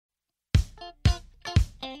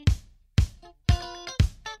Hey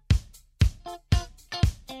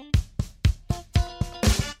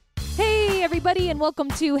everybody, and welcome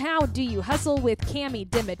to How Do You Hustle with Cami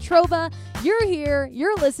Dimitrova. You're here,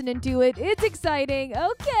 you're listening to it, it's exciting.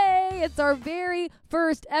 Okay, it's our very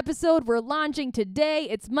first episode. We're launching today.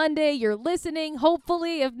 It's Monday, you're listening,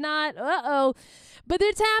 hopefully. If not, but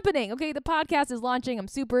it's happening. Okay, the podcast is launching. I'm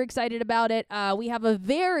super excited about it. We have a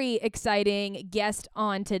very exciting guest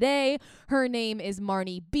on today. Her name is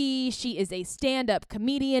Marnie B. She is a stand-up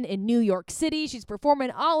comedian in New York City. She's performing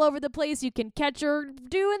all over the place. You can catch her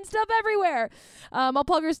doing stuff everywhere. I'll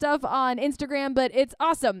plug her stuff on Instagram, but it's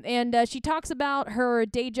awesome. And she talks about her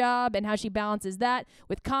day job and how she balances that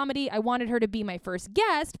with comedy. I wanted her to be my first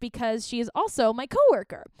guest because she is also my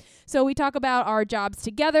coworker. So we talk about our jobs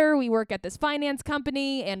together. We work at this finance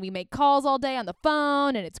company and we make calls all day on the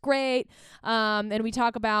phone, and it's great. And we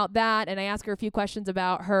talk about that, and I ask her a few questions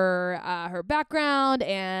about her background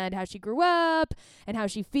and how she grew up and how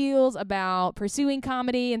she feels about pursuing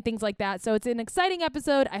comedy and things like that. So it's an exciting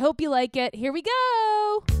episode. I hope you like it. Here we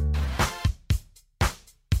go.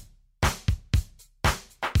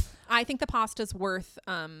 I think the pasta's worth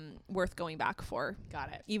going back for.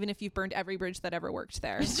 Got it. Even if you've burned every bridge that ever worked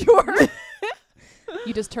there. Sure.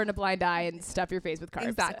 You just turn a blind eye and stuff your face with carbs.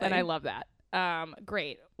 Exactly. And I love that.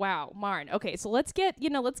 Great. Wow, Marn. Okay, so let's get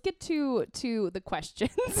to the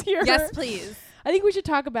questions here. Yes, please. I think we should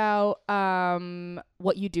talk about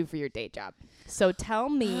what you do for your day job. So tell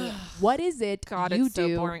me, what is it God, you it's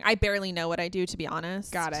do? so boring. I barely know what I do, to be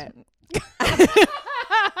honest. Got it.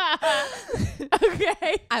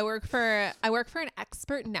 Okay. I work for an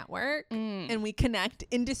expert network, and we connect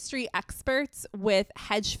industry experts with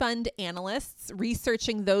hedge fund analysts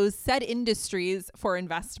researching those said industries for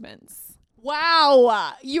investments.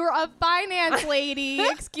 Wow, you're a finance lady.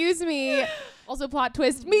 Excuse me. Also, plot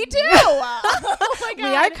twist. Me too. Oh my god.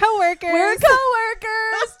 We are coworkers. We're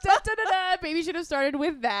coworkers. Da, da, da, da. Maybe should have started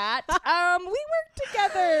with that. We work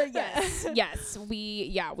together. Yes. Yes. We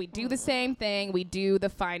do the same thing. We do the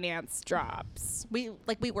finance jobs. We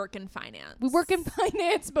work in finance. We work in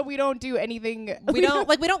finance, but we don't do anything. We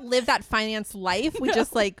don't live that finance life. We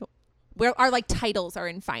just our titles are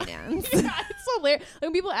in finance. Yeah, it's so hilarious.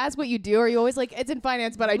 When people ask what you do, are you always like, it's in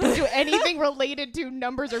finance, but I don't do anything related to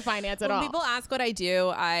numbers or finance at all? When people ask what I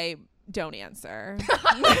do, I don't answer.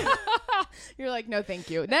 You're like, no,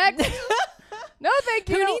 thank you. Next. No, thank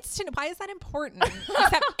you. Who needs to know? Why is that important?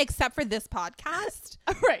 except for this podcast.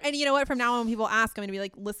 Right. And you know what? From now on, when people ask, I'm going to be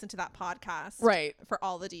like, listen to that podcast. Right. For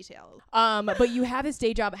all the details. But you have this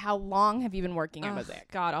day job. How long have you been working at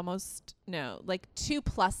Mosaic? God, almost,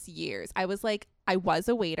 2+ years. I was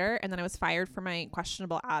a waiter, and then I was fired for my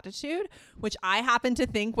questionable attitude, which I happen to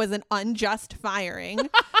think was an unjust firing.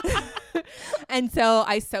 And so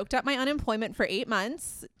I soaked up my unemployment for 8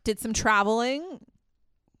 months, did some traveling,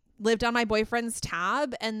 lived on my boyfriend's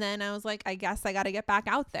tab, and then I was like, I guess I got to get back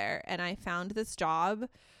out there. And I found this job,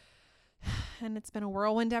 and it's been a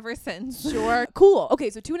whirlwind ever since. Sure. Cool.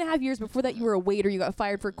 Okay, so 2.5 years before that, you were a waiter. You got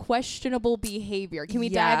fired for questionable behavior. Can we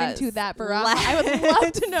dive into that for us? I would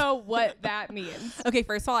love to know what that means. Okay,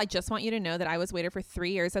 first of all, I just want you to know that I was waiter for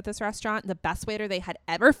 3 years at this restaurant, the best waiter they had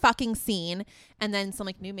ever fucking seen. And then some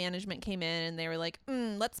new management came in, and they were like,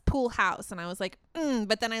 let's pool house. And I was like,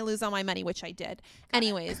 but then I lose all my money, which I did.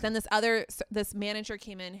 Anyways, then this manager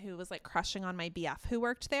came in who was crushing on my BF who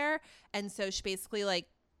worked there. And so she basically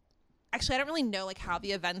actually, I don't really know how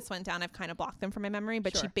the events went down. I've kind of blocked them from my memory,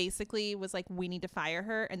 but She basically was like, we need to fire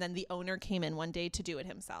her. And then the owner came in one day to do it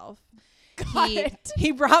himself.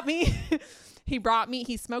 He brought me,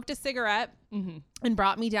 he smoked a cigarette and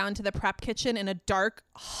brought me down to the prep kitchen in a dark,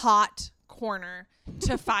 hot corner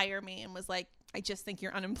to fire me, and was like, I just think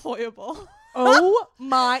you're unemployable. Oh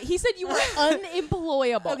my, he said you were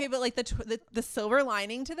unemployable. Okay, but the silver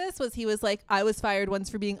lining to this was he was like, I was fired once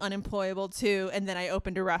for being unemployable too, and then I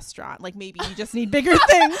opened a restaurant. Maybe you just need bigger things.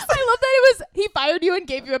 I love that he fired you and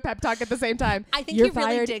gave you a pep talk at the same time. I think he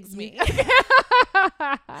really digs me.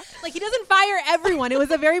 He doesn't fire everyone. It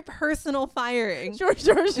was a very personal firing. Sure. He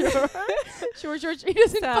doesn't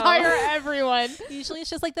fire everyone. Usually it's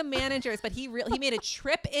just the managers, but he made a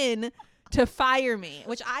trip in to fire me,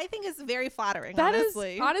 which I think is very flattering. That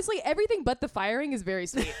honestly. is honestly everything but the firing is very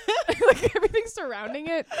sweet. Everything surrounding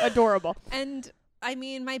it, adorable. And I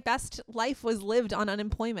mean, my best life was lived on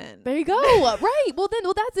unemployment. There you go. Right. Well,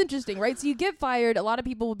 that's interesting, right? So you get fired. A lot of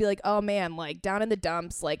people will be like, oh man, down in the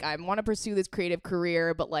dumps. I want to pursue this creative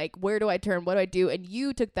career, but where do I turn? What do I do? And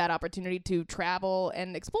you took that opportunity to travel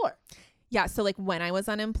and explore. Yeah. So when I was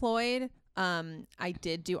unemployed, I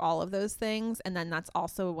did do all of those things. And then that's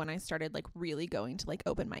also when I started like really going to like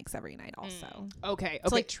open mics every night also. Okay.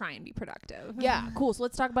 To like try and be productive. Yeah, cool. So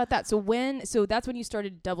let's talk about that. So that's when you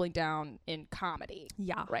started doubling down in comedy.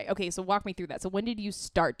 Yeah. Right. Okay. So walk me through that. So when did you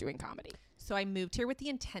start doing comedy? So I moved here with the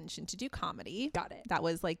intention to do comedy. Got it. That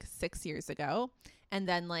was like 6 years ago. And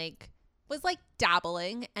then like was like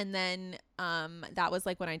dabbling. And then that was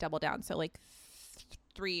like when I doubled down. So like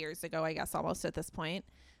 3 years ago, I guess, almost at this point.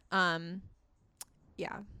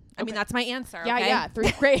 Yeah. I mean, that's my answer. Yeah, okay? yeah.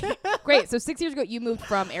 Great. Great. So 6 years ago, you moved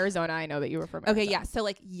from Arizona. I know that you were from Arizona. Okay, yeah. So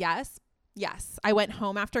like, yes. I went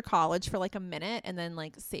home after college for like a minute and then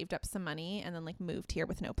like saved up some money and then like moved here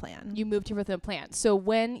with no plan. You moved here with no plan. So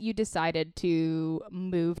when you decided to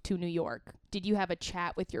move to New York, did you have a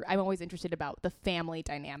chat with I'm always interested about the family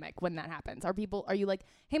dynamic when that happens. Are you like,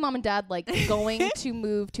 hey, mom and dad, like going to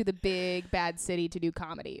move to the big bad city to do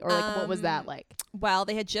comedy? Or like, what was that like? Well,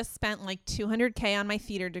 they had just spent like $200K on my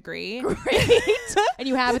theater degree. Great. And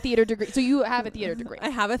you have a theater degree. So you have a theater degree. I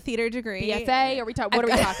have a theater degree. BFA? What are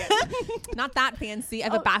we talking? Not that fancy. I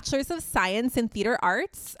have a bachelor's of science in theater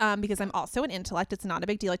arts because I'm also an intellect. It's not a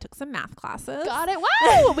big deal. I took some math classes. Got it.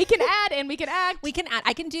 Wow. We can add and we can act. We can add.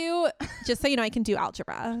 I can do, just so you know, I can do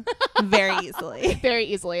algebra very easily. Very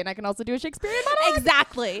easily. And I can also do a Shakespearean monologue.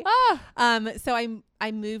 Exactly. Ah. So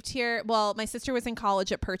I moved here. Well, my sister was in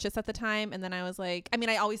college at Purchase at the time. And then I was like, I mean,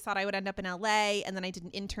 I always thought I would end up in LA. And then I did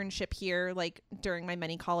an internship here, like during my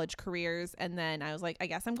many college careers. And then I was like, I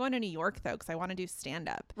guess I'm going to New York though, because I want to do stand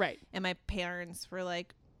up. Right. And my parents were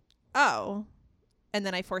like, oh. And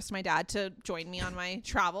then I forced my dad to join me on my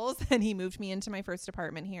travels. And he moved me into my first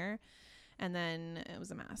apartment here. And then it was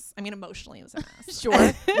a mess. I mean, emotionally, it was a mess.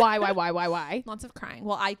 Sure. Why? Lots of crying.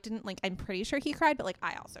 Well, I didn't I'm pretty sure he cried, but like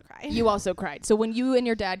I also cried. You also cried. So when you and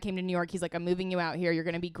your dad came to New York, he's like, I'm moving you out here. You're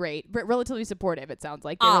going to be great. But relatively supportive, it sounds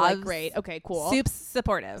like. They were like, great. Okay, cool. Soup's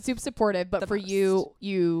supportive. But for most.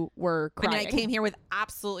 you were crying. I mean, I came here with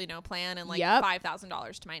absolutely no plan and like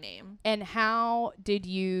 $5,000 to my name. And how did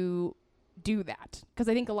you do that? Because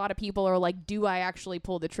I think a lot of people are like, do I actually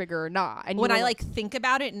pull the trigger or not? And when I like think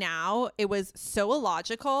about it now, it was so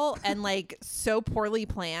illogical and like so poorly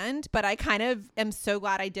planned, but I kind of am so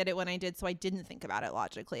glad I did it when I did, so I didn't think about it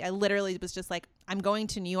logically. I literally was just like, I'm going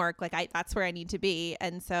to New York, like that's where I need to be.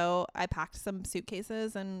 And so I packed some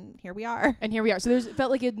suitcases and here we are. So it felt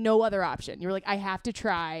like you had no other option. You were like, I have to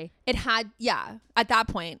try. It had, yeah. At that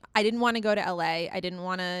point, I didn't want to go to LA. I didn't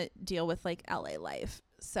want to deal with like LA life.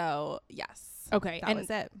 So yes. Okay. That was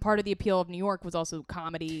it. Part of the appeal of New York was also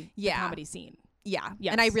comedy. Yeah. The comedy scene. Yeah.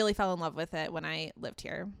 Yes. And I really fell in love with it when I lived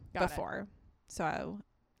here before. So,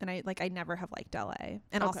 and I never have liked LA.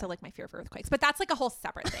 And also like my fear of earthquakes. But that's like a whole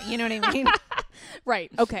separate thing. You know what I mean?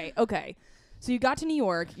 Right. Okay. So you got to New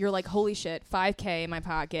York. You're like, holy shit, $5K in my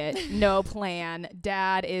pocket. No plan.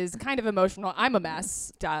 Dad is kind of emotional. I'm a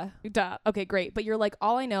mess. Duh. Okay, great. But you're like,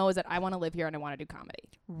 all I know is that I want to live here and I want to do comedy.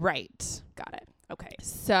 Right. Got it. Okay.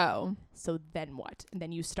 So then what? And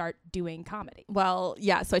then you start doing comedy. Well,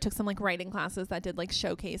 yeah. So I took some like writing classes that did like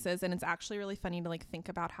showcases, and it's actually really funny to like think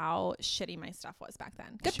about how shitty my stuff was back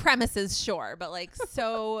then. Good premises, sure, but like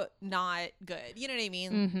so not good. You know what I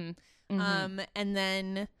mean? Mm-hmm. And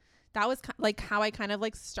then that was like how I kind of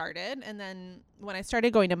like started. And then when I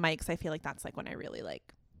started going to mics, I feel like that's like when I really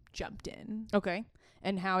like jumped in. Okay.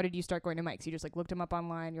 And how did you start going to mics? You just like looked them up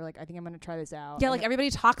online. You're like, I think I'm going to try this out. Yeah, like everybody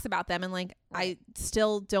talks about them, and like I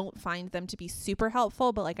still don't find them to be super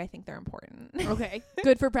helpful, but like I think they're important. Okay,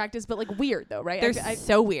 good for practice, but like weird though, right? They're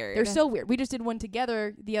so weird. They're so weird. We just did one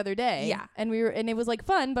together the other day. Yeah, and it was like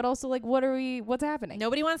fun, but also like, what's happening?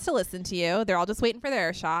 Nobody wants to listen to you. They're all just waiting for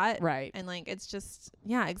their shot, right? And like it's just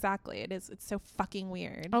exactly. It's so fucking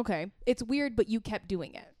weird. Okay, it's weird, but you kept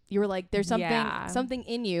doing it. You were like, there's something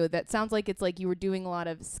in you that sounds like it's like you were doing a lot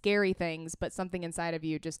of scary things, but something inside of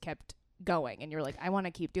you just kept going. And you're like, I want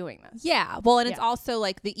to keep doing this. Yeah. Well, and it's also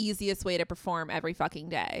like the easiest way to perform every fucking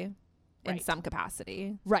day in some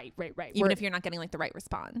capacity. Right. Even if you're not getting like the right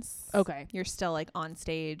response. Okay. You're still like on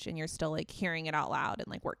stage and you're still like hearing it out loud and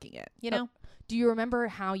like working it, you know? Do you remember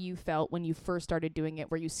how you felt when you first started doing it?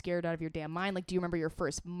 Were you scared out of your damn mind? Like, do you remember your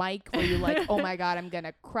first mic? Were you like, oh my God, I'm going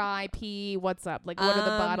to cry, pee? What's up? Like, what are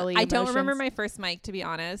the bodily emotions? I don't remember my first mic, to be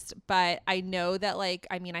honest, but I know that like,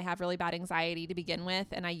 I mean, I have really bad anxiety to begin with.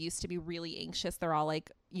 And I used to be really anxious. They're all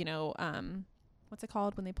like, you know, what's it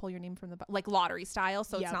called when they pull your name from the like lottery style?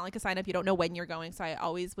 So it's not like a sign up. You don't know when you're going. So I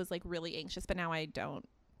always was like really anxious, but now I don't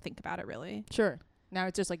think about it really. Sure. Now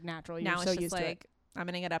it's just like natural. You're so used to it. I'm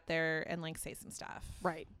going to get up there and like say some stuff.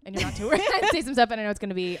 Right. And you're not too worried. Say some stuff and I know it's going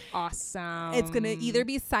to be awesome. It's going to either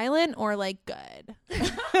be silent or like good.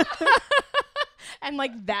 And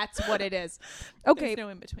like that's what it is. Okay. There's no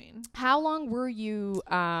in between. How long were you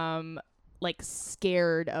like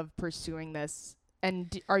scared of pursuing this,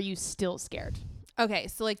 and are you still scared? Okay,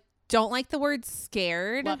 so like don't like the word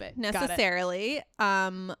scared. Love it. Got it. Necessarily.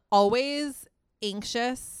 Always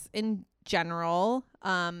anxious in general.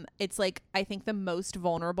 It's like I think the most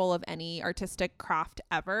vulnerable of any artistic craft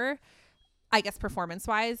ever. I guess performance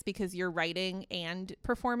wise, because you're writing and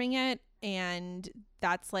performing it, and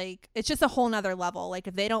that's like it's just a whole nother level. Like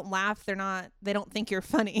if they don't laugh, they don't think you're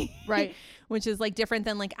funny. Right. Which is like different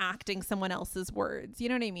than like acting someone else's words. You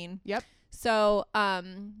know what I mean? Yep. So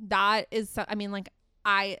that is I mean like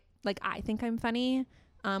I think I'm funny,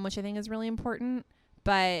 which I think is really important,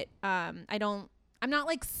 but I'm not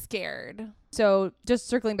like scared. So just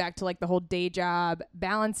circling back to like the whole day job,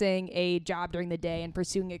 balancing a job during the day and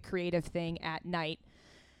pursuing a creative thing at night.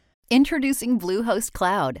 Introducing Bluehost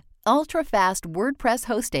Cloud, ultra-fast WordPress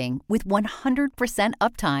hosting with 100%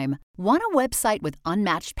 uptime. Want a website with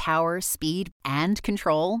unmatched power, speed, and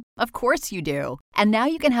control? Of course you do. And now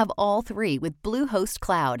you can have all three with Bluehost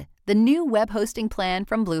Cloud, the new web hosting plan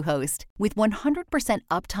from Bluehost. With 100%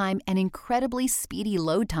 uptime and incredibly speedy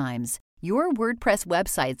load times, your WordPress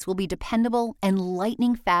websites will be dependable and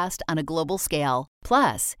lightning fast on a global scale.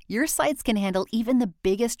 Plus, your sites can handle even the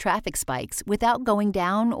biggest traffic spikes without going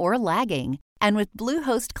down or lagging. And with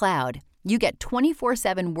Bluehost Cloud, you get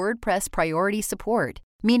 24/7 WordPress priority support,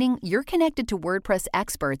 meaning you're connected to WordPress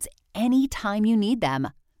experts anytime you need them.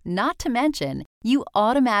 Not to mention, you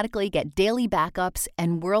automatically get daily backups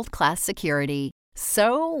and world-class security.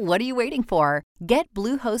 So, what are you waiting for? Get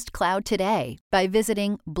Bluehost Cloud today by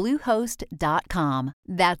visiting Bluehost.com.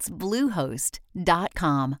 That's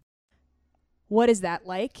Bluehost.com. What is that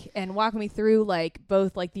like? And walk me through like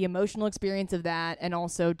both like the emotional experience of that and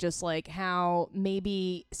also just like how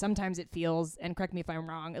maybe sometimes it feels, and correct me if I'm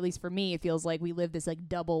wrong, at least for me, it feels like we live this like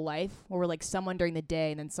double life where we're like someone during the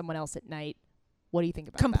day and then someone else at night. What do you think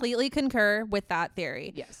about Completely concur with that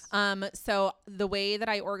theory. Yes. So the way that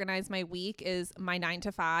I organize my week is my 9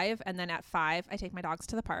 to 5, and then at 5 I take my dogs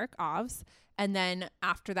to the park, OVS, and then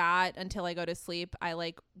after that until I go to sleep I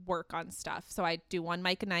like work on stuff. So I do one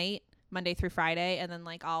mic a night, Monday through Friday, and then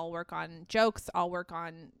like I'll work on jokes, I'll work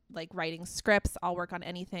on like writing scripts, I'll work on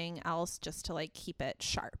anything else just to like keep it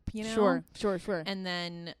sharp, you know? Sure. And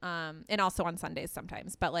then and also on Sundays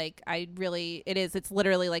sometimes, but like it's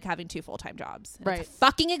literally like having 2 full-time jobs. Right. It's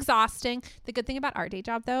fucking exhausting. The good thing about our day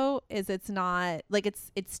job though is it's not like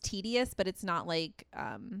it's tedious, but it's not like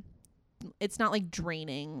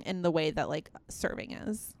draining in the way that like serving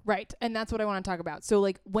is. Right. And that's what I want to talk about. So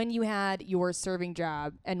like when you had your serving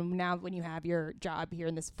job and now when you have your job here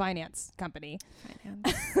in this finance company,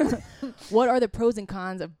 what are the pros and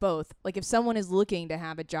cons of both? Like if someone is looking to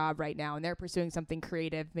have a job right now and they're pursuing something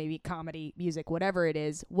creative, maybe comedy, music, whatever it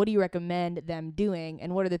is, what do you recommend them doing?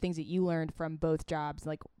 And what are the things that you learned from both jobs?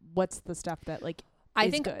 Like what's the stuff that like I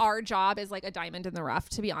think good? Our job is like a diamond in the rough,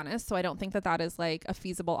 to be honest. So I don't think that is like a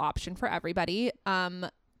feasible option for everybody.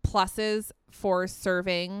 Pluses for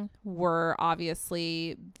serving were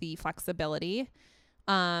obviously the flexibility,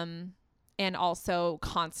 and also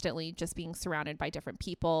constantly just being surrounded by different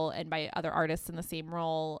people and by other artists in the same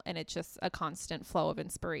role. And it's just a constant flow of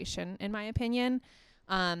inspiration, in my opinion.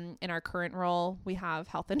 In our current role, we have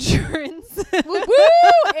health insurance. Woo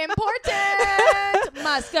woo! Important.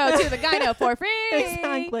 Must go to the gyno for free.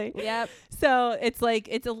 Exactly. Yep. So it's like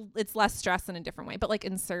it's less stress in a different way. But like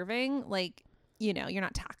in serving, like, you know, you're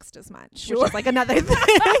not taxed as much, which is like another thing.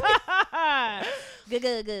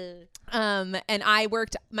 And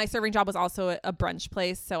my serving job was also a brunch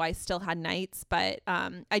place, so I still had nights, but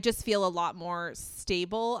I just feel a lot more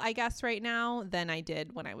stable, I guess, right now than I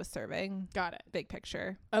did when I was serving. Got it. Big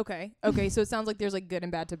picture. Okay. So it sounds like there's like good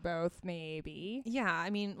and bad to both, maybe. Yeah. I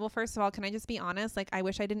mean, well, first of all, can I just be honest? Like, I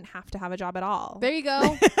wish I didn't have to have a job at all. There you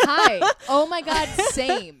go. Hi. Oh my God.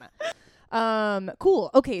 Same. Cool.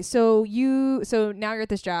 Okay. So now you're at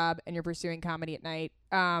this job and you're pursuing comedy at night.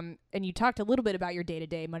 And you talked a little bit about your day to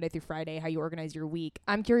day, Monday through Friday, how you organize your week.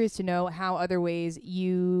 I'm curious to know how other ways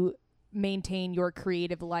you maintain your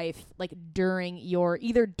creative life, like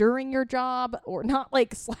either during your job or not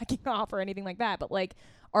like slacking off or anything like that, but like,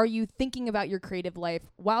 are you thinking about your creative life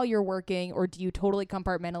while you're working, or do you totally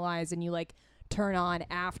compartmentalize and you like turn on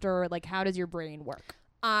after? Like, how does your brain work?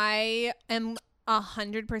 I am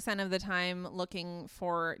 100% of the time looking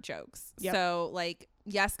for jokes. Yep. So like,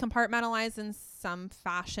 yes, compartmentalize in some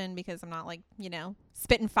fashion because I'm not like, you know,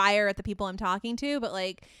 spitting fire at the people I'm talking to, but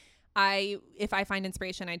like if I find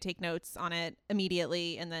inspiration, I take notes on it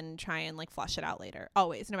immediately and then try and like flush it out later.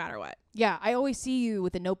 Always, no matter what. Yeah. I always see you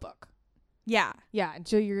with a notebook. Yeah. Yeah, and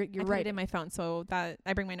so you're I put right. it in my phone, so that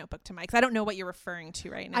I bring my notebook to because I don't know what you're referring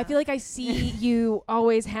to right now. I feel like I see you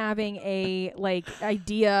always having a like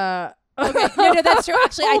idea. Okay, no, that's true.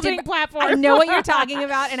 Actually, Holding platform. I know what you're talking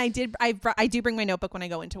about, and I do bring my notebook when I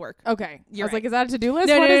go into work. Okay, You're I was right. like, is that a to-do list?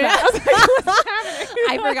 No, What no, is no, that? I was like, what's happening?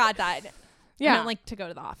 I forgot that. Yeah. I don't like to go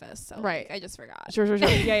to the office, so Right. I just forgot. Sure.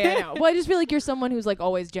 Yeah, I know. Well, I just feel like you're someone who's like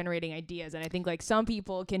always generating ideas, and I think like some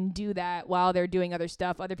people can do that while they're doing other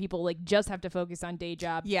stuff. Other people like just have to focus on day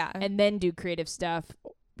job, Yeah, and then do creative stuff.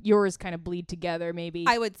 Yours kind of bleed together, maybe.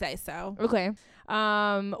 I would say so. Okay.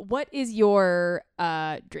 What is your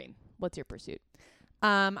dream? What's your pursuit?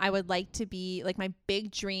 I would like to be like my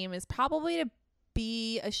big dream is probably to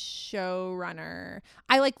be a showrunner.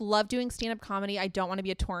 I like love doing stand-up comedy. I don't want to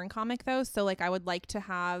be a touring comic though, so like I would like to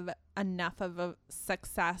have enough of a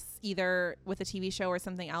success either with a TV show or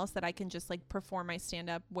something else that I can just like perform my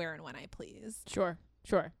stand-up where and when I please. Sure.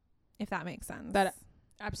 If that makes sense. That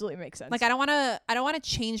absolutely makes sense. Like I don't want to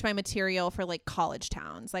change my material for like college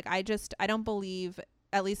towns. Like I don't believe,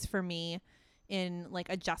 at least for me, in like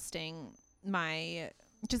adjusting my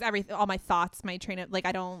just everything, all my thoughts, my train of like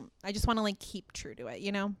I just want to like keep true to it,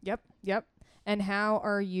 you know? Yep. And how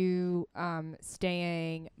are you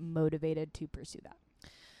staying motivated to pursue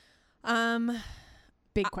that?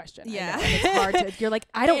 Big question. yeah. I know, and it's hard to. You're like,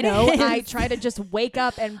 I don't It know. is. I try to just wake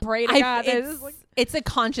up and pray to God. It's a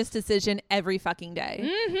conscious decision every fucking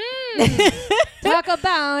day. Talk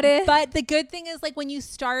about it. But the good thing is like when you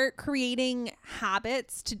start creating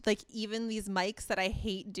habits to like even these mics that I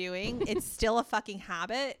hate doing, it's still a fucking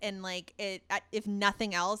habit. And like if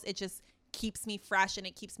nothing else, it just keeps me fresh and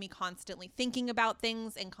it keeps me constantly thinking about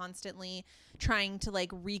things and constantly trying to like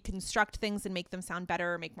reconstruct things and make them sound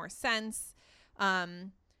better or make more sense.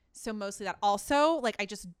 So mostly that. Also, like I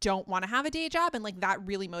just don't want to have a day job, and like that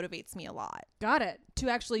really motivates me a lot. Got it. To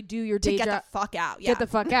actually do your day To get job. the fuck out. Yeah. Get the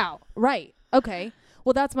fuck out. Right. Okay.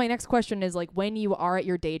 Well, that's my next question is like when you are at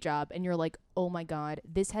your day job and you're like, oh my God,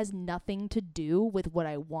 this has nothing to do with what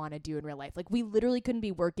I want to do in real life. Like we literally couldn't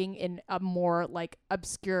be working in a more like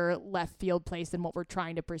obscure left field place than what we're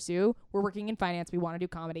trying to pursue. We're working in finance. We want to do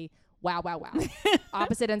comedy. Wow.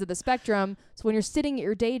 Opposite ends of the spectrum. So when you're sitting at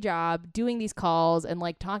your day job doing these calls and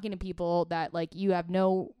like talking to people that like you have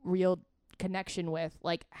no real connection with,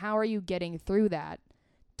 like how are you getting through that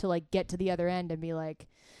to like get to the other end and be like,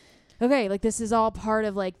 okay, like this is all part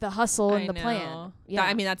of like the hustle and the plan. Yeah.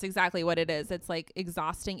 I mean, that's exactly what it is. It's like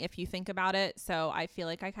exhausting if you think about it. So I feel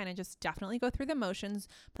like I kind of just definitely go through the motions.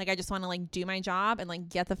 Like I just want to like do my job and like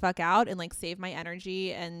get the fuck out and like save my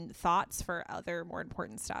energy and thoughts for other more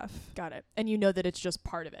important stuff. Got it. And you know that it's just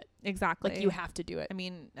part of it. Exactly. Like you have to do it. I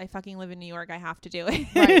mean, I fucking live in New York. I have to do it.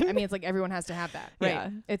 Right. I mean, it's like everyone has to have that. Right. Yeah.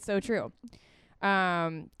 It's so true.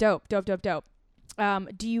 Dope.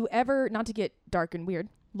 Do you ever, not to get dark and weird,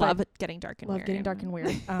 Love getting dark and weird. Love getting dark and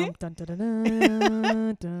weird. Dun, dun, dun,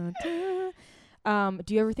 dun, dun, dun.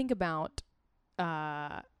 Do you ever think about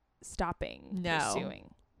stopping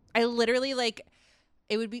pursuing? I literally like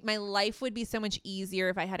it would be my life would be so much easier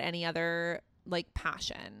if I had any other like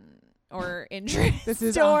passion or interest. This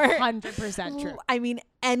is or 100% true. I mean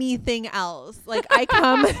anything else. Like I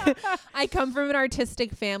come from an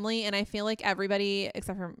artistic family, and I feel like everybody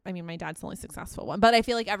except for my dad's the only successful one, but I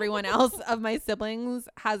feel like everyone else of my siblings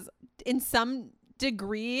has in some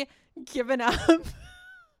degree given up.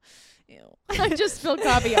 Ew. I just spilled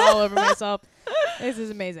coffee all over myself. This is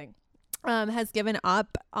amazing. Has given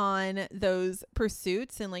up on those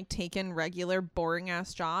pursuits and like taken regular boring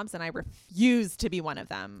ass jobs, and I refuse to be one of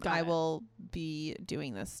them. Got I it. will be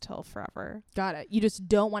doing this till forever. Got it. You just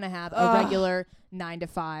don't want to have a regular 9 to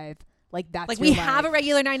 5. Like that's Like your we life. have a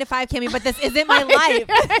regular 9 to 5, Kimmy, but this isn't my life.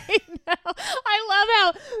 I know. I love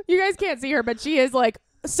how you guys can't see her, but she is like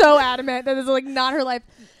so adamant that it's like not her life.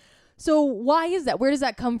 So why is that? Where does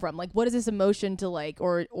that come from? Like, what is this emotion to like,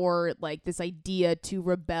 or like this idea to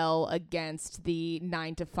rebel against the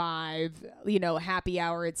 9 to 5, happy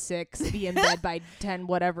hour at 6, be in bed by 10,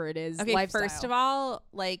 whatever it is. Okay, lifestyle. first of all,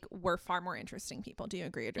 like we're far more interesting people. Do you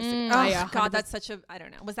agree or disagree? Oh, yeah, God, 100%. that's such a I don't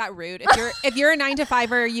know. Was that rude? If you're a 9 to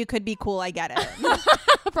 5er, you could be cool. I get it.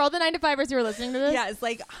 For all the 9 to 5ers who are listening to this, Yeah, it's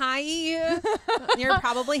like, hi, you're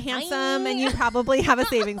probably handsome and you probably have a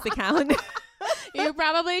savings account. you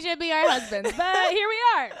probably should be our husbands, but here we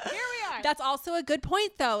are. That's also a good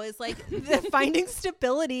point, though, is like finding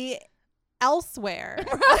stability elsewhere.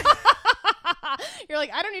 You're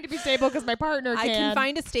like, I don't need to be stable because my partner I can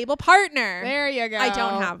find a stable partner. There you go. I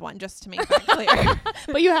don't have one, just to make that clear.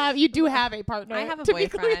 But you do have a partner. I have a to be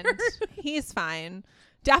clear. boyfriend. He's fine.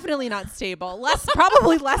 Definitely not stable.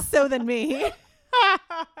 Probably less so than me.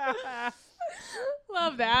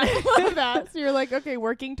 Love that. Love that. So you're like, okay,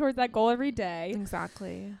 working towards that goal every day.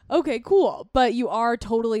 Exactly. Okay, cool. But you are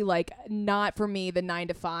totally like, not for me, the 9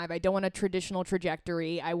 to 5. I don't want a traditional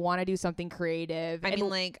trajectory. I want to do something creative. I mean,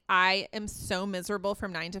 like, I am so miserable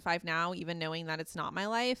from 9 to 5 now, even knowing that it's not my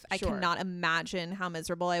life. I Sure. cannot imagine how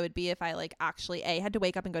miserable I would be if I like actually A, had to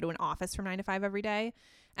wake up and go to an office from 9 to 5 every day,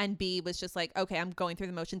 and B, was just like, okay, I'm going through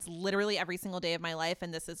the motions literally every single day of my life,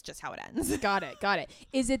 and this is just how it ends. Got it.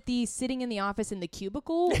 Is it the sitting in the office in the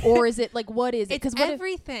cubicle, or is it like, what is it? It's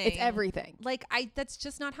everything. It's everything. Like, that's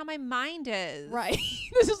just not how my mind is. Right.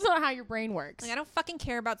 This is not how your brain works. Like, I don't fucking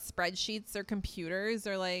care about spreadsheets or computers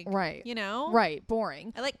or like, Right. you know? Right.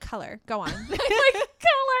 Boring. I like color. Go on. I like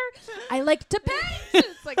color. I like to paint.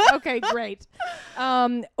 It's like, okay, great.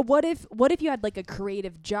 What if you had like a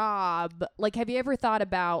creative job? Like, have you ever thought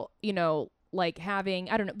about, you know, like having,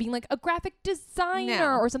 I don't know, being like a graphic designer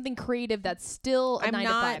No. or something creative that's still a 9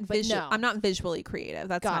 to 5, but no. I'm not visually creative.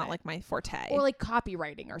 That's Got not it. like my forte. Or like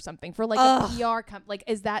copywriting or something for like Ugh. a PR like,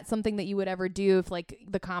 is that something that you would ever do if like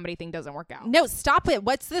the comedy thing doesn't work out? No, stop it.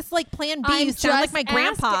 What's this like plan B? I'm You sound like just my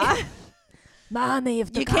grandpa. asking. Mommy,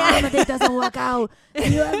 if the You can't- comedy doesn't work out,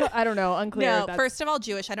 I don't know, unclear. No, That's- first of all,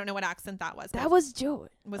 Jewish. I don't know what accent that was. that was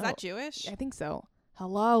Jewish. Was that Jewish? I think so.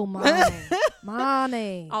 Hello, mommy.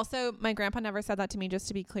 Mommy. Also, my grandpa never said that to me, just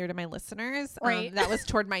to be clear to my listeners. Right. That was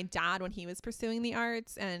toward my dad when he was pursuing the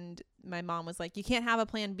arts. And my mom was like, you can't have a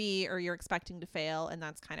plan B or you're expecting to fail. And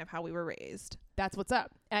that's kind of how we were raised. That's what's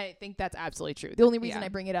up. I think that's absolutely true. The only reason Yeah. I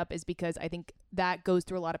bring it up is because I think that goes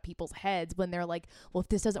through a lot of people's heads when they're like, well, if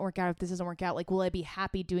this doesn't work out, like, will I be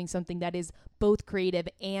happy doing something that is both creative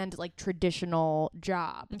and like traditional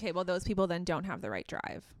job? Okay, well, those people then don't have the right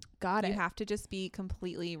drive. Got You it. have to just be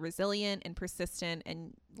completely resilient and persistent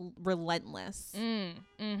and relentless.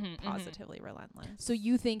 Positively relentless. So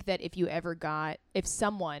you think that if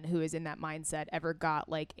someone who is in that mindset ever got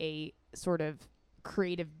like a sort of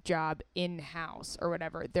creative job in-house or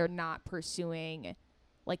whatever, they're not pursuing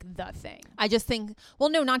like the thing. I just think,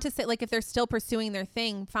 well, no, not to say like if they're still pursuing their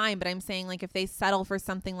thing, fine. But I'm saying like if they settle for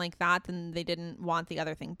something like that, then they didn't want the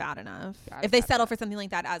other thing bad enough. If they settle for something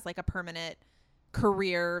like that as like a permanent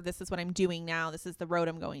career, this is what I'm doing now, this is the road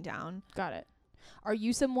I'm going down. Got it. Are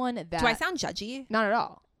you someone that... Do I sound judgy? Not at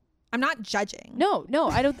all. I'm not judging. No,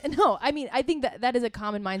 I don't. No, I mean, I think that is a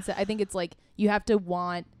common mindset. I think it's like you have to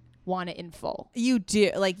want it in full. You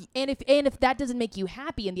do. Like, And if that doesn't make you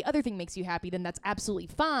happy and the other thing makes you happy, then that's absolutely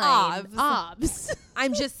fine. Obs.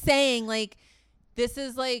 I'm just saying, like, this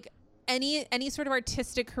is like any sort of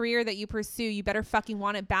artistic career that you pursue, you better fucking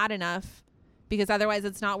want it bad enough, because otherwise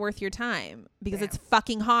it's not worth your time, because it's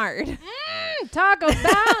fucking hard. Talk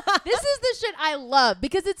about this is the shit I love,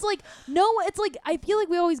 because it's like it's like I feel like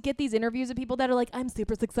we always get these interviews of people that are like, I'm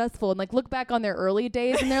super successful, and like look back on their early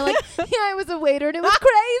days and they're like, yeah, I was a waiter and it was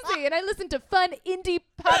crazy and I listened to fun indie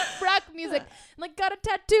pop rock music and like got a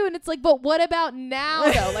tattoo, and it's like, but what about now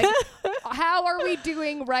though? Like, how are we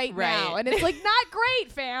doing right now? And it's like, not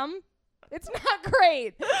great, fam. It's not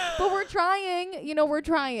great, but we're trying, we're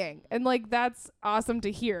trying. And like, that's awesome to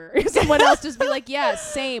hear. Someone else just be like, yeah,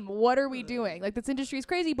 same. What are we doing? Like, this industry is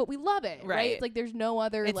crazy, but we love it. Right. It's like, there's no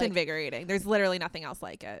other, It's invigorating. There's literally nothing else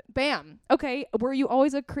like it. Bam. Okay. Were you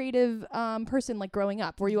always a creative person, like growing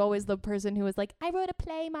up? Were you always the person who was like, I wrote a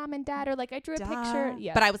play, mom and dad, or like I drew a picture?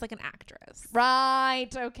 Yeah. But I was like an actress. Right.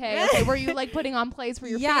 Okay. Were you like putting on plays for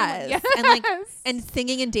your family? Yes. And like, and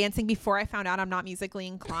singing and dancing before I found out I'm not musically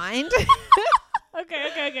inclined.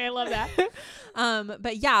 Okay. I love that.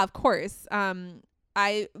 But yeah, of course. I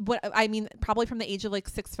mean, probably from the age of like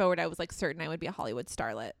 6 forward, I was like certain I would be a Hollywood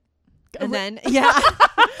starlet. And then, yeah.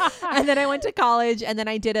 And then I went to college, and then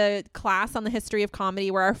I did a class on the history of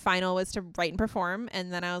comedy where our final was to write and perform.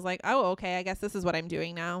 And then I was like, oh, okay, I guess this is what I'm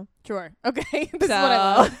doing now. Sure. Okay. This is what I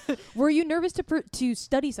love. Were you nervous to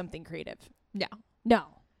study something creative? No.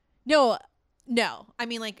 I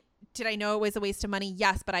mean, like, did I know it was a waste of money?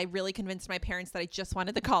 Yes, but I really convinced my parents that I just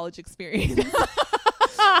wanted the college experience.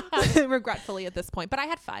 Regretfully at this point. But I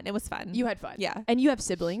had fun. It was fun. You had fun. Yeah. And you have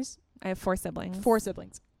siblings? I have 4 siblings. 4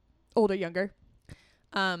 siblings. Older, younger?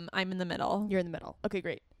 I'm in the middle. You're in the middle. Okay,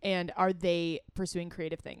 great. And are they pursuing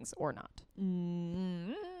creative things or not?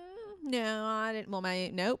 No, I didn't. Well,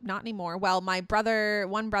 nope, not anymore. Well, one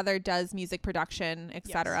brother does music production,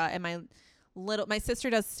 etc. Yes. And my sister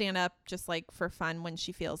does stand up just like for fun when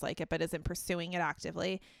she feels like it, but isn't pursuing it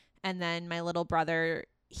actively. And then my little brother,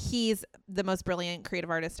 he's the most brilliant creative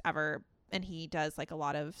artist ever, and he does like a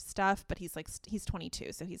lot of stuff, but he's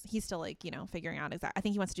 22, so he's still like, figuring out exactly. I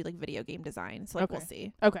think he wants to do like video game design, so like we'll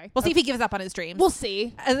see. Okay. We'll see if he gives up on his dreams. We'll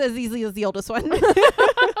see. As easily as the oldest one.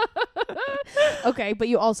 Okay, but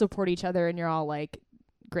you all support each other and you're all like,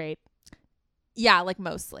 great. Yeah, like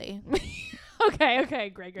mostly. Okay,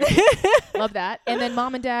 great. Love that. And then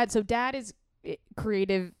mom and dad. So dad is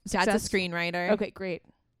creative success. Dad's a screenwriter. Okay, great.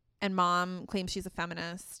 And mom claims she's a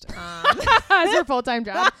feminist. As her full-time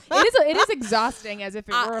job. It is exhausting as if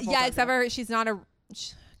it were a full-time yeah, except job. for she's not a...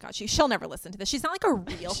 God, she'll never listen to this. She's not like a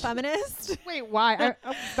real feminist. Wait, why?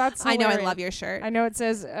 That's I know, I hilarious. love your shirt. I know it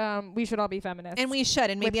says we should all be feminists. And we should.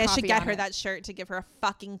 And maybe With I should coffee get on her it. that shirt to give her a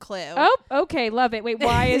fucking clue. Oh, okay, love it. Wait,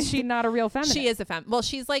 why is she not a real feminist? She is a well,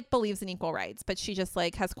 she's like believes in equal rights, but she just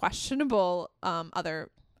like has questionable other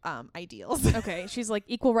ideals. Okay, she's like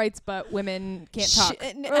equal rights, but women can't talk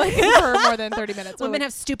She- like, for more than 30 minutes. So, Women like,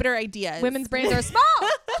 have stupider ideas. women's brains are small.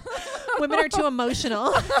 Women are too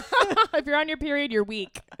emotional. If you're on your period, you're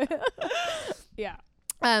weak. Yeah.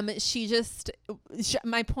 She just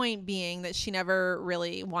my point being that she never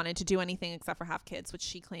really wanted to do anything except for have kids, which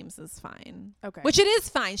she claims is fine. Okay. Which it is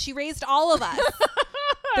fine. She raised all of us.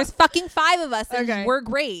 There's fucking 5 of us and Okay. we're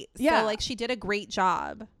great. Yeah. So like she did a great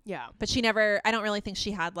job. Yeah. But she never, I don't really think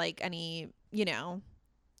she had like any,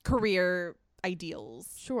 career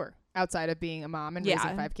ideals. Sure. Outside of being a mom and Yeah.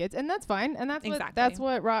 raising 5 kids, and that's fine, and that's Exactly. that's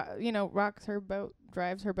what rocks her boat,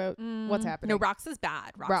 drives her boat. What's happening? No, Rox is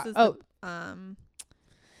bad. Rox is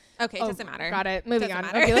okay, it doesn't matter. Got it. Moving Doesn't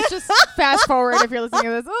on. matter. Okay, let's just fast forward if you're listening to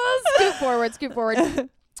this. Oh, scoot forward.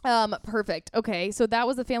 Perfect. Okay, so that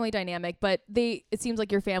was the family dynamic, but it seems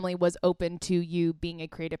like your family was open to you being a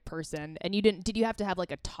creative person, and did you have to have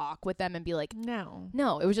like a talk with them and be like, No,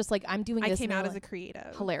 it was just like, I'm doing I this. came now, out as like, a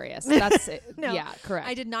creative. hilarious. That's it. No, yeah, correct.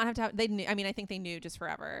 I did not have to have, they knew, I think they knew just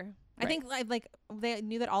forever. I think like they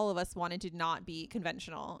knew that all of us wanted to not be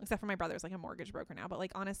conventional, except for my brother's like a mortgage broker now, but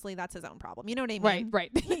like honestly that's his own problem. You know what I mean? Right.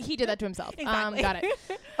 He did that to himself. Exactly. Got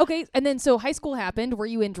it. Okay, and then so high school happened. Were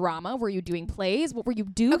you in drama? Were you doing plays? What were you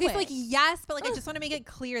doing? Okay, so like yes, but like I just want to make it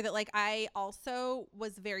clear that like I also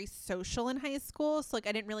was very social in high school, so like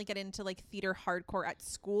I didn't really get into like theater hardcore at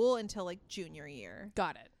school until like junior year.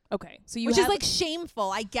 Got it. Okay, so Which is like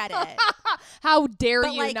shameful. I get it. how dare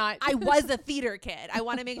But you like not? I was a theater kid. I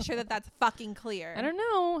want to make sure that that's fucking clear. I don't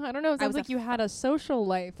know. It sounds was like you had a social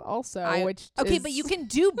life also, which okay, is, but you can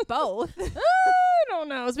do both. I don't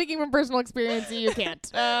know. Speaking from personal experience, you can't.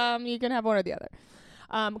 You can have one or the other.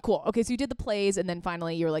 Cool. Okay, so you did the plays, and then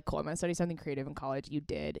finally you were like, cool, I'm gonna study something creative in college. You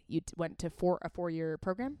did. You went to a 4-year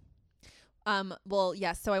program. Well,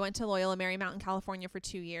 yes. So I went to Loyola Marymount in California for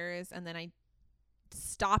 2 years, and then I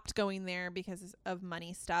stopped going there because of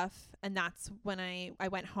money stuff. And that's when I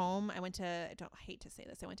went home. I hate to say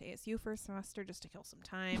this, I went to ASU for a semester just to kill some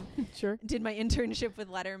time. Sure. Did my internship with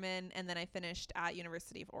Letterman, and then I finished at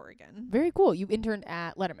University of Oregon. Very cool. You interned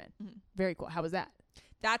at Letterman. Mhm. Very cool. How was that?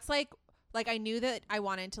 That's like I knew that I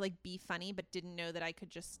wanted to like be funny, but didn't know that I could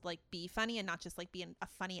just like be funny and not just like be a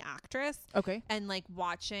funny actress. Okay. And like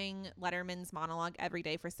watching Letterman's monologue every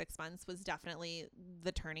day for 6 months was definitely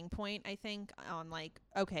the turning point, I think, on like,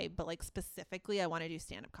 okay, but like specifically I want to do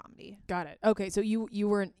stand-up comedy. Got it. Okay, so you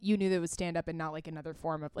knew that it was stand up and not like another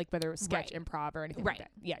form of like whether it was sketch, Right. improv, or anything Right. like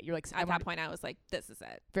that. Yeah, you're like At that point I was like, this is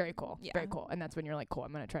it. very cool. Yeah. Very cool. And that's when you're like, cool,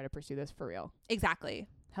 I'm gonna try to pursue this for real. Exactly.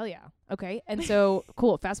 Hell yeah. Okay. And so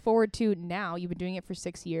cool. Fast forward to now, you've been doing it for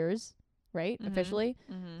 6 years, right? Mhm. Officially.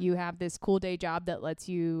 Mm-hmm. You have this cool day job that lets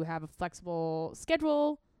you have a flexible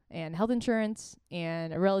schedule and health insurance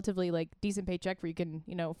and a relatively like decent paycheck where you can,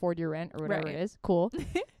 afford your rent or whatever Right. it is. Cool.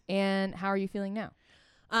 And how are you feeling now?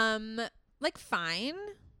 Like fine,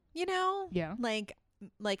 Yeah.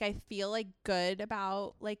 like I feel like good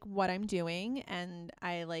about like what I'm doing, and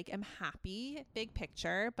I like am happy big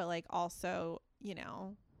picture, but like also,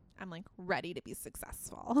 I'm like ready to be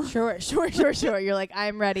successful. Sure. You're like,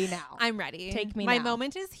 I'm ready now. I'm ready. Take me My now.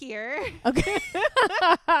 moment is here. Okay.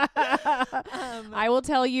 I will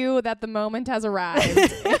tell you that the moment has arrived.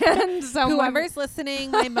 And Whoever's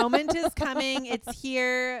listening, my moment is coming. It's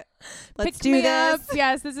here. Let's picked do me this. up.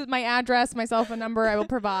 Yes, this is my address, my cell phone number. I will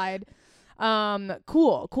provide.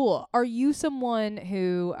 Cool. Are you someone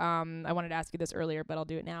who, I wanted to ask you this earlier, but I'll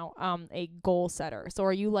do it now. A goal setter. So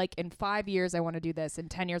are you like, in 5 years, I want to do this. In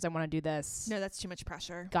 10 years, I want to do this. No, that's too much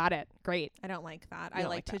pressure. Got it. Great. I don't like that. You I don't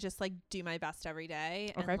like like to that. just like do my best every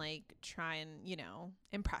day Okay. and like try and,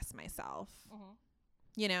 impress myself.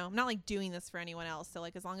 I'm not like doing this for anyone else. So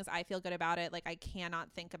like as long as I feel good about it, like I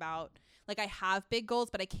cannot think about, like I have big goals,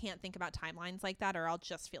 but I can't think about timelines like that or I'll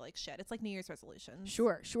just feel like shit. It's like New Year's resolutions.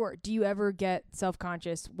 Sure. Do you ever get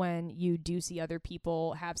self-conscious when you do see other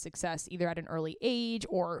people have success either at an early age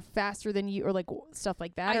or faster than you or like stuff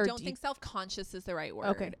like that? I or don't do think self-conscious is the right word.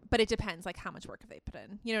 Okay. But it depends like how much work have they put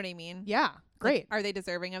in. You know what I mean? Yeah. Great. Like, are they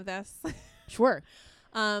deserving of this? Sure.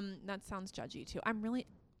 That sounds judgy too. I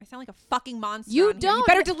sound like a fucking monster. You on here. don't. You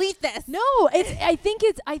better delete this. No, I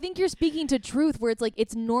think you're speaking to truth where it's like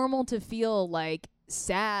it's normal to feel like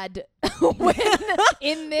sad when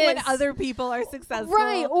in this when other people are successful.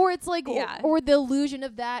 Right, or it's like or the illusion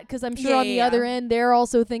of that, because I'm sure on the other end they're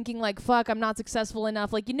also thinking like, fuck, I'm not successful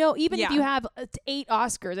enough. Like, even if you have 8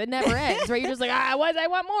 Oscars, it never ends, right? You're just like, I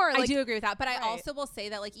want more. Like, I do agree with that, but I also will say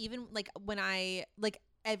that like even like when I like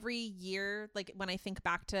every year, like when I think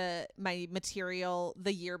back to my material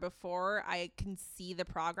the year before, I can see the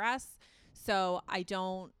progress. So I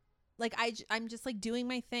don't like I'm just like doing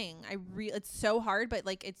my thing. It's so hard, but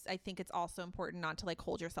like I think it's also important not to like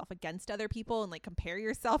hold yourself against other people and like compare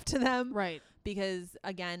yourself to them. Right. Because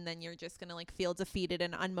again, then you're just gonna like feel defeated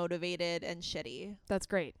and unmotivated and shitty. That's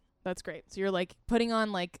great. So you're like putting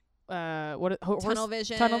on like tunnel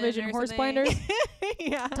vision horse blinders.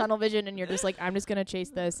 Yeah. Tunnel vision, and you're just like, I'm just gonna chase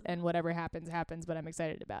this, and whatever happens, but I'm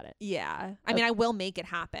excited about it. Yeah. I mean, I will make it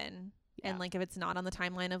happen. Yeah. And like if it's not on the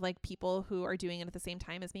timeline of like people who are doing it at the same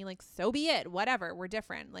time as me, like so be it. Whatever. We're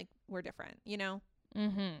different. Like we're different,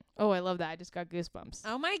 Mm-hmm. Oh, I love that. I just got goosebumps.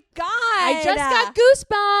 Oh my God. I just got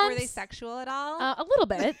goosebumps. Were they sexual at all? A little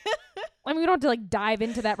bit. I mean, we don't have to like dive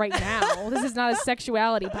into that right now. This is not a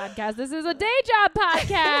sexuality podcast. This is a day job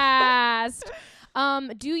podcast.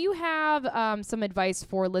 Do you have some advice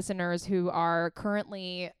for listeners who are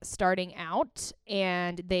currently starting out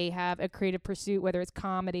and they have a creative pursuit, whether it's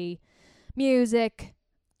comedy, music,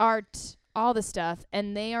 art, all the stuff,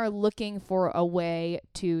 and they are looking for a way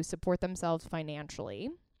to support themselves financially,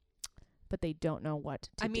 but they don't know what to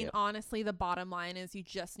do? I mean, honestly, the bottom line is you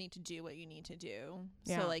just need to do what you need to do.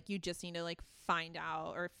 Yeah. So like you just need to like find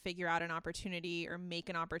out or figure out an opportunity or make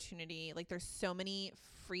an opportunity. Like there's so many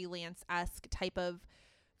freelance-esque type of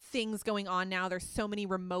things going on now. There's so many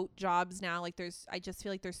remote jobs now. Like I just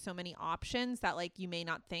feel like there's so many options that like you may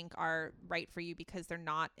not think are right for you because they're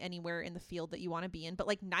not anywhere in the field that you want to be in, but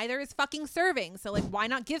like neither is fucking serving. So like why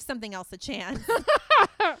not give something else a chance?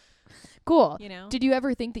 Cool. Did you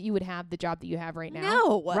ever think that you would have the job that you have right now?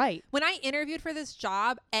 No. Right. When I interviewed for this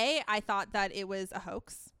job, I thought that it was a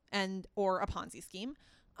hoax or a Ponzi scheme.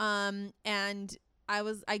 And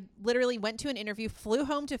I literally went to an interview, flew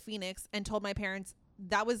home to Phoenix and told my parents,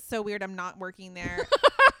 that was so weird, I'm not working there.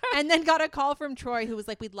 And then got a call from Troy who was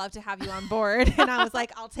like, we'd love to have you on board. And I was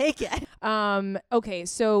like, I'll take it. Okay,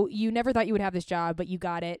 so you never thought you would have this job, but you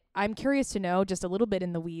got it. I'm curious to know, just a little bit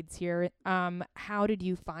in the weeds here, how did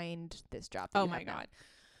you find this job? Oh my God.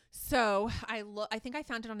 So I think I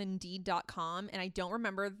found it on Indeed.com, and I don't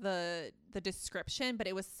remember the description, but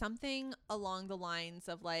it was something along the lines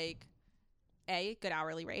of like, A, good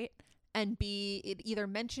hourly rate, and B, it either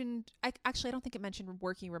mentioned, I don't think it mentioned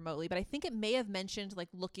working remotely, but I think it may have mentioned like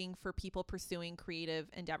looking for people pursuing creative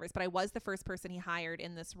endeavors. But I was the first person he hired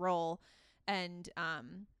in this role. And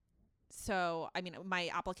so, I mean, my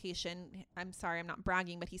application, I'm sorry, I'm not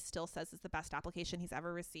bragging, but he still says it's the best application he's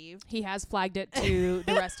ever received. He has flagged it to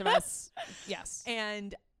the rest of us. Yes.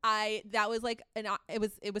 And that was like,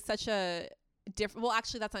 it was such a different, well,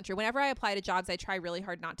 actually that's not true. Whenever I apply to jobs, I try really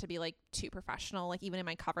hard not to be like too professional, like even in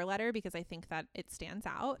my cover letter, because I think that it stands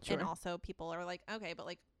out. Sure. And also people are like, okay, but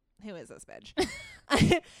like, who is this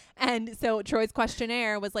bitch? And so Troy's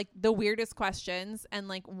questionnaire was like the weirdest questions, and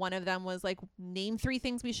like one of them was like, name 3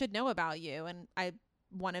 things we should know about you. And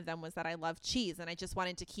one of them was that I love cheese, and I just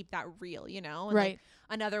wanted to keep that real, And right. Like,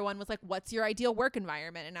 another one was like, what's your ideal work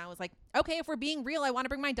environment? And I was like, okay, if we're being real, I want to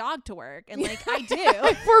bring my dog to work. And like, I do.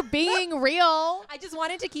 If we're being real. I just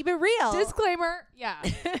wanted to keep it real. Disclaimer. Yeah.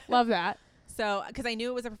 Love that. So, because I knew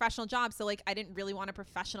it was a professional job. So like, I didn't really want a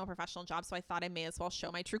professional job. So I thought I may as well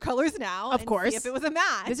show my true colors now. Of course. See if it was a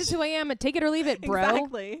match. This is who I am. Take it or leave it, bro.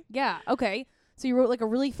 Exactly. Yeah. Okay. So you wrote like a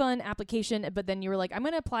really fun application, but then you were like, I'm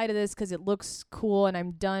going to apply to this because it looks cool and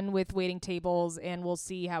I'm done with waiting tables and we'll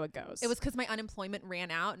see how it goes. It was because my unemployment ran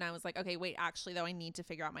out and I was like, okay, wait, actually though, I need to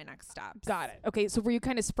figure out my next steps. Got it. Okay. So were you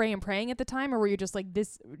kind of spraying and praying at the time, or were you just like,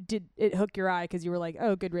 this did it hook your eye because you were like,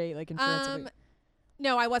 oh, good rate, like insurance?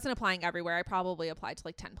 No, I wasn't applying everywhere. I probably applied to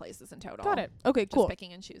like 10 places in total. Got it. Okay, cool. Just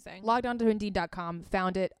picking and choosing. Logged on to Indeed.com,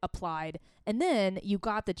 found it, applied, and then you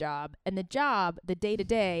got the job. And the job, the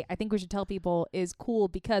day-to-day, I think we should tell people is cool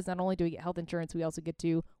because not only do we get health insurance, we also get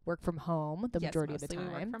to work from home the majority of the time.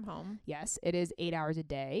 We work from home. Yes, it is 8 hours a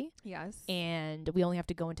day. Yes. And we only have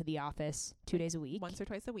to go into the office 2 days a week. Once or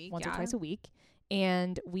twice a week. Or twice a week.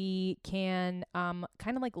 And we can kind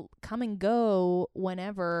of like come and go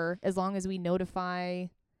whenever, as long as we notify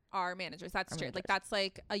our managers. That's true. Like that's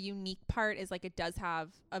like a unique part is like it does have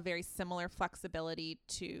a very similar flexibility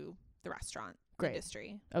to the restaurant. Great.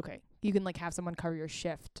 industry. Okay. You can like have someone cover your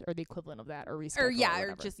shift or the equivalent of that or reschedule. Or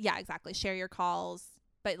whatever. just exactly. Share your calls.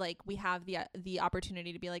 But like we have the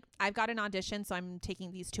opportunity to be like, I've got an audition, so I'm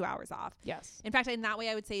taking these 2 hours off. Yes. In fact, in that way,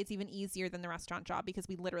 I would say it's even easier than the restaurant job because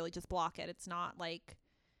we literally just block it. It's not like,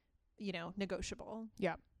 negotiable.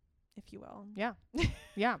 Yeah. If you will. Yeah.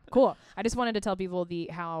 Yeah. Cool. I just wanted to tell people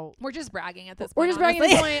how We're just bragging at this we're point. just bragging at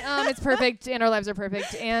this point. It's perfect and our lives are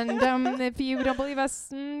perfect. And if you don't believe us,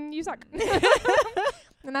 you suck.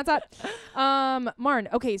 And that's that. Marn,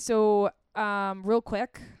 okay, so real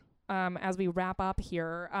quick, as we wrap up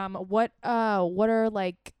here,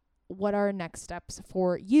 what are next steps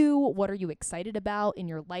for you? What are you excited about in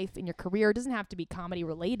your life, in your career? It doesn't have to be comedy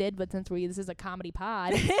related, but since this is a comedy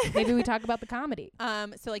pod, maybe we talk about the comedy.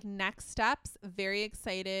 So like next steps, very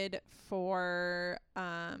excited for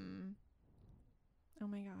oh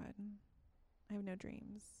my God. I have no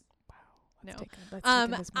dreams. Wow. No. Let's take this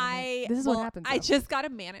moment. This is what happens. I though. just got a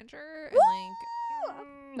manager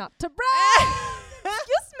and Not to brag.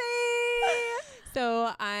 excuse me.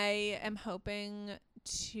 So I am hoping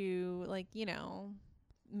to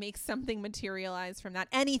make something materialize from that,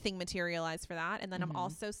 anything materialize for that. And then I'm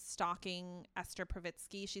also stalking Esther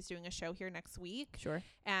Pravitsky. She's doing a show here next week. Sure.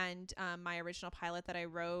 And my original pilot that I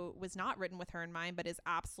wrote was not written with her in mind, but is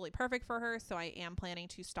absolutely perfect for her. So I am planning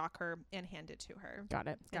to stalk her and hand it to her. Got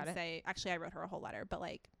it. Say, actually, I wrote her a whole letter, but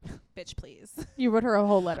bitch, please. You wrote her a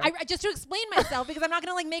whole letter. I just to explain myself because I'm not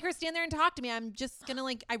going to make her stand there and talk to me. I'm just going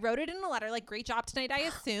to I wrote it in a letter, great job tonight, I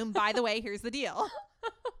assume. By the way, here's the deal.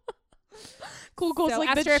 Cool. So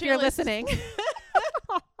it's Esther, if you're listening.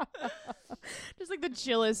 Just the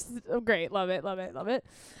chillest. Oh, great. Love it.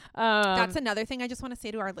 That's another thing I just want to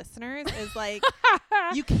say to our listeners is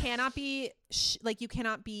you cannot be you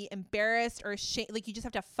cannot be embarrassed or you just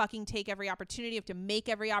have to fucking take every opportunity. You have to make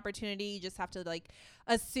every opportunity. You just have to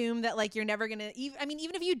assume that you're never gonna even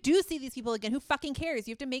if you do see these people again, who fucking cares?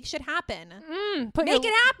 You have to make shit happen. Make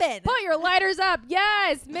it happen. Put your lighters up.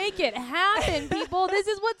 Yes, make it happen, people. This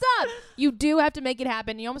is what's up. You do have to make it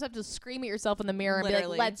happen. You almost have to scream at yourself in the mirror and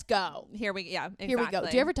Literally. be like, let's go. Here we go. Do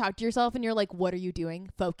you ever talk to yourself and you're like, what are you doing?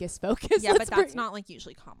 Focus. Yeah, but that's not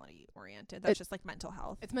usually comedy oriented. That's just mental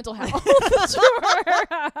health. It's mental health. Sure.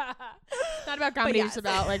 Not about comedy. Yes. It's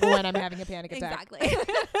about when I'm having a panic attack. Exactly.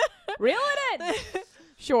 Reel it in.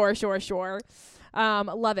 Sure.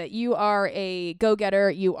 Love it. You are a go-getter.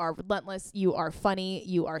 You are relentless. You are funny.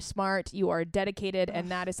 You are smart. You are dedicated. And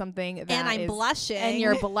that is something that and I'm blushing. And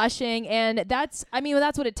you're blushing. And that's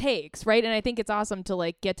what it takes, right? And I think it's awesome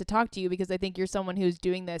to get to talk to you because I think you're someone who's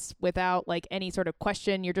doing this without any sort of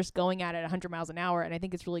question. You're just going at it 100 miles an hour. And I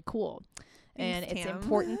think it's really cool. And Thanks, it's Tam.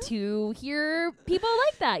 important to hear people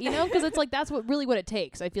like that, because it's that's what it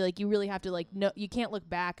takes. I feel you really have to no, you can't look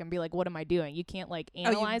back and be like, what am I doing? You can't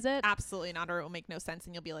analyze it. Absolutely not, or it will make no sense,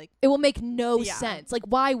 and you'll be like, it will make no sense.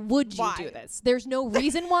 Why would you do this? There's no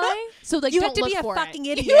reason why. So you don't have to look be a for fucking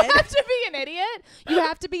it. idiot. You have to be an idiot. You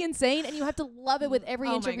have to be insane, and you have to love it with every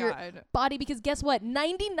inch of your body. Because guess what?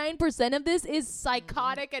 99% of this is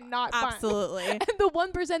psychotic and not fun. Absolutely. And the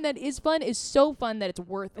 1% that is fun is so fun that it's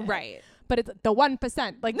worth it. Right. But it's the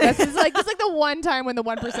 1%. This is the one time when the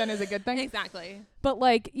 1% is a good thing. Exactly. But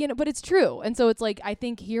but it's true. And so it's I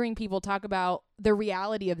think hearing people talk about the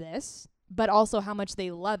reality of this, but also how much they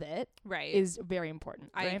love it, right, is very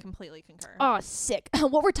important. I right? completely concur. Oh, sick.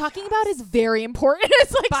 What we're talking about is very important.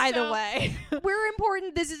 It's by the way, we're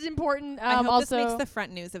important. This is important. I hope also, this makes the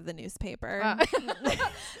front news of the newspaper.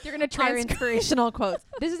 You're gonna Our inspirational quotes.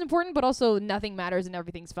 This is important, but also nothing matters and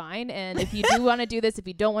everything's fine. And if you do want to do this, if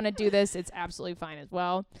you don't want to do this, it's absolutely fine as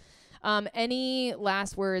well. Any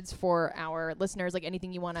last words for our listeners?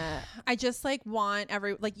 Anything you want to? I just want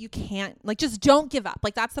you can't just don't give up.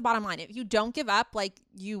 That's the bottom line. If you don't give up,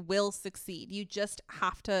 you will succeed. You just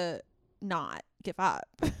have to not give up.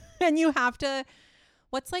 And you have to,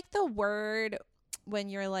 what's the word when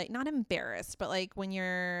you're not embarrassed, but when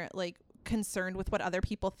you're concerned with what other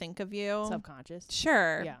people think of you? Subconscious.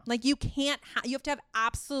 Sure. Yeah. You can't, you have to have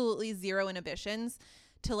absolutely zero inhibitions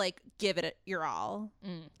to give it your all.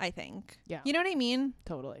 I think. Yeah. You know what I mean?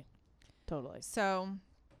 Totally. So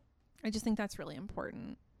I just think that's really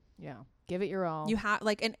important. Yeah. Give it your all. You have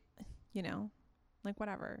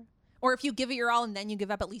whatever. Or if you give it your all and then you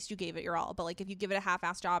give up, at least you gave it your all. But if you give it a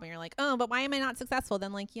half-assed job and you're oh, but why am I not successful?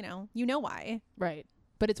 Then you know why. Right.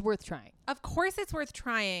 But it's worth trying. Of course it's worth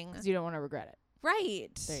trying. Because you don't want to regret it. Right.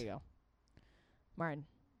 There you go. Martin.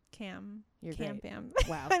 Cam. You're Cam great. Bam.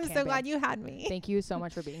 Wow. I'm Cam so Bam. glad you had me. Thank you so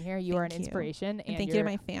much for being here. You are an inspiration. And thank you to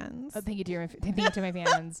my fans. Thank you to my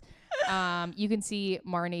fans. You can see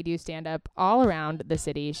Marnie do stand up all around the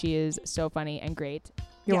city. She is so funny and great.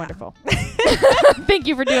 You're Yeah. wonderful. Thank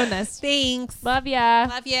you for doing this. Thanks. Love ya.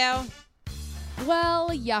 Love you.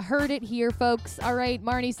 Well, you heard it here, folks. All right,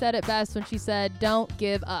 Marnie said it best when she said, don't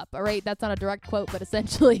give up. All right, that's not a direct quote, but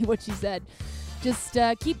essentially what she said. Just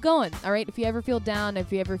keep going. All right, if you ever feel down,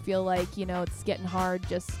 if you ever feel like, you know, it's getting hard,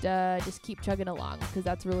 just keep chugging along, because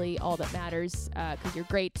that's really all that matters, because you're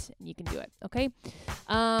great and you can do it. Okay.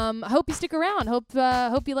 I hope you stick around.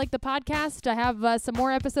 Hope you like the podcast. I have some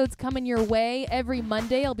more episodes coming your way. Every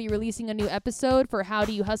Monday I'll be releasing a new episode for How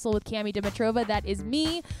Do You Hustle with Cami Dimitrova. That is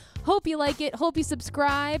me. Hope you like it. Hope you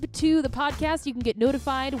subscribe to the podcast. You can get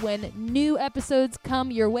notified when new episodes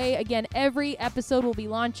come your way. Again, every episode will be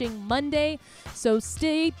launching Monday, so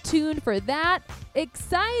stay tuned for that.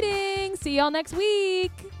 Exciting! See y'all next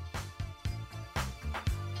week.